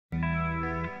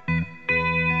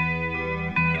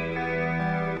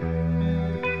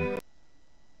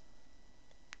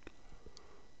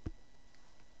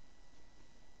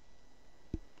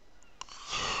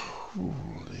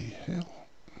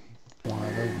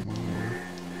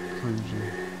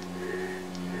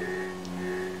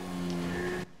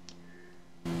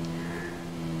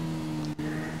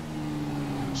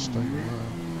stay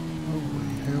alive.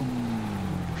 Holy hell.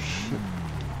 Oh shit.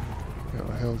 Got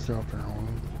a helicopter on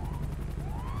him.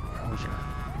 How's that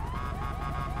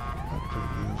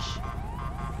dude is?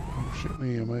 Oh shit, the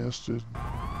EMS dude. Oh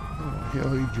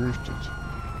hell, he drifted.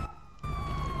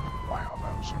 Wow,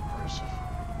 that was impressive.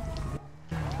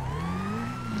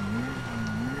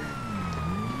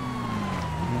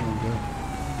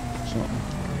 Something.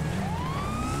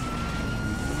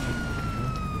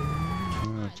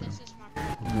 Alright then.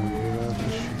 We're gonna get out of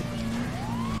this shit.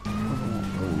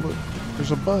 Oh look,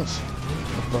 there's a bus.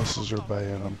 The buses are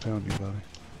bad, I'm telling you, buddy.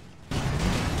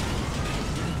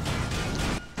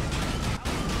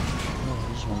 Oh,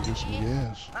 I just want to get some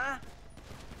gas.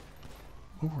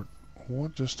 Lord,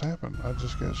 what just happened? I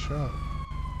just got shot.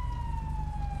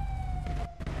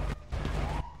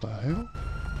 The hell?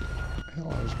 Hell,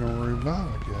 I was gonna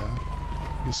revive a guy.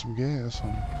 Get some gas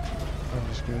and I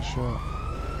just got shot.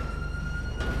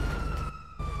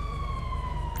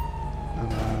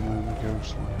 And I'm in the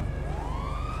ghost land.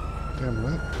 Damn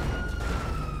that.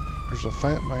 There's a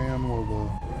fat man with a...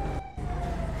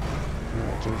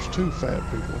 Yeah, there's two fat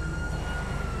people.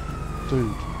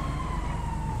 Dude,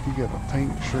 he got a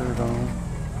pink shirt on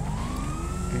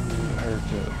and a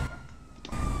haircut.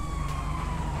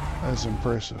 That's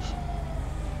impressive.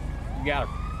 You got a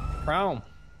problem?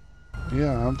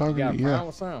 Yeah, I'm talking to you. You got a problem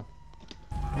with something?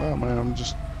 Well, man,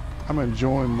 I'm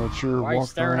enjoying that you're Why are you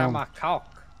walking staring around. at my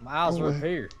cock? My eyes are up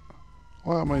here.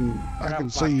 Well, I mean, I can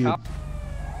see you.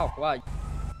 Why?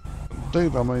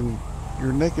 Dude, I mean,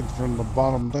 you're naked from the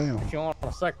bottom down. You want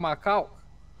to suck my cock?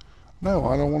 No,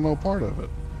 I don't want no part of it.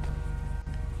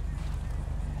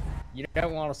 You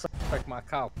don't want to suck my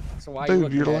cock. So why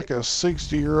Dude, you you're like a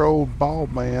 60-year-old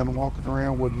bald man walking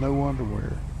around with no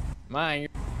underwear. Man,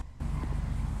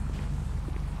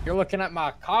 you're looking at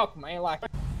my cock, man. Like,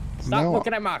 stop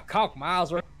looking at my cock. My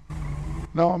eyes are...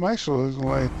 No, I'm actually looking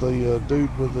at the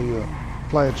dude with the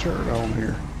plaid shirt on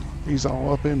here. He's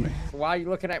all up in me. So why are you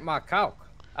looking at my cock?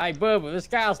 Hey, Bubba, this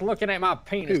guy's looking at my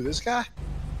penis. Who, this guy?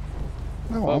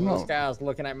 No, Bubba, I'm not. This guy's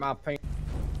looking at my penis.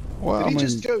 Well, Did I he mean,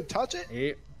 just go touch it?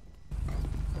 Yep.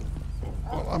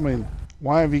 Well, I mean,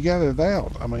 why have you got it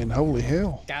out? I mean, holy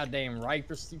hell. Goddamn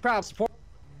rapist. You probably support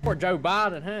Joe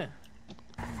Biden, huh?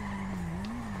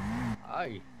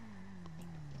 Hey.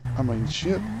 I mean,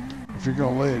 shit. If you're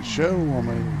gonna let it show, I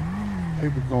mean,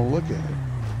 people are gonna look at it.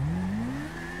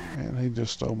 And he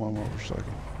just stole my motorcycle.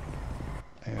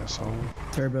 Asshole.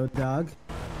 Turbo dog.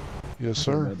 Yes,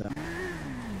 sir. Turbo dog.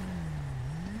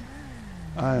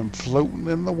 I am floating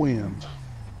in the wind.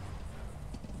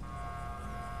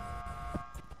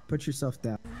 Put yourself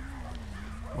down.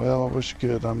 Well, I wish you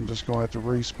could. I'm just gonna have to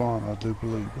respawn, I do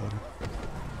believe, buddy.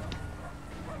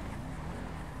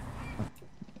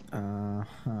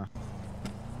 Uh-huh.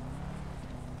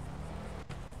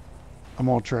 I'm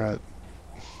gonna try it.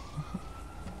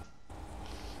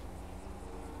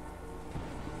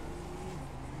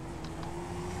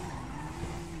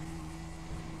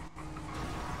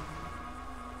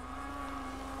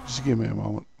 Just give me a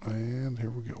moment. And here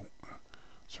we go.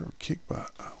 So we're kicked by...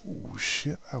 Oh,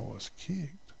 shit. I was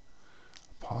kicked.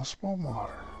 Possible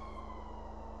martyr.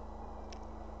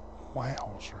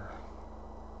 Wowzer.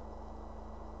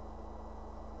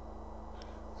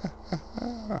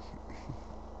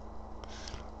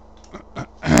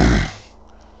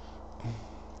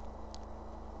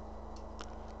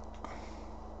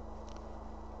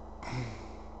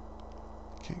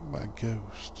 Kicked by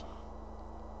ghost.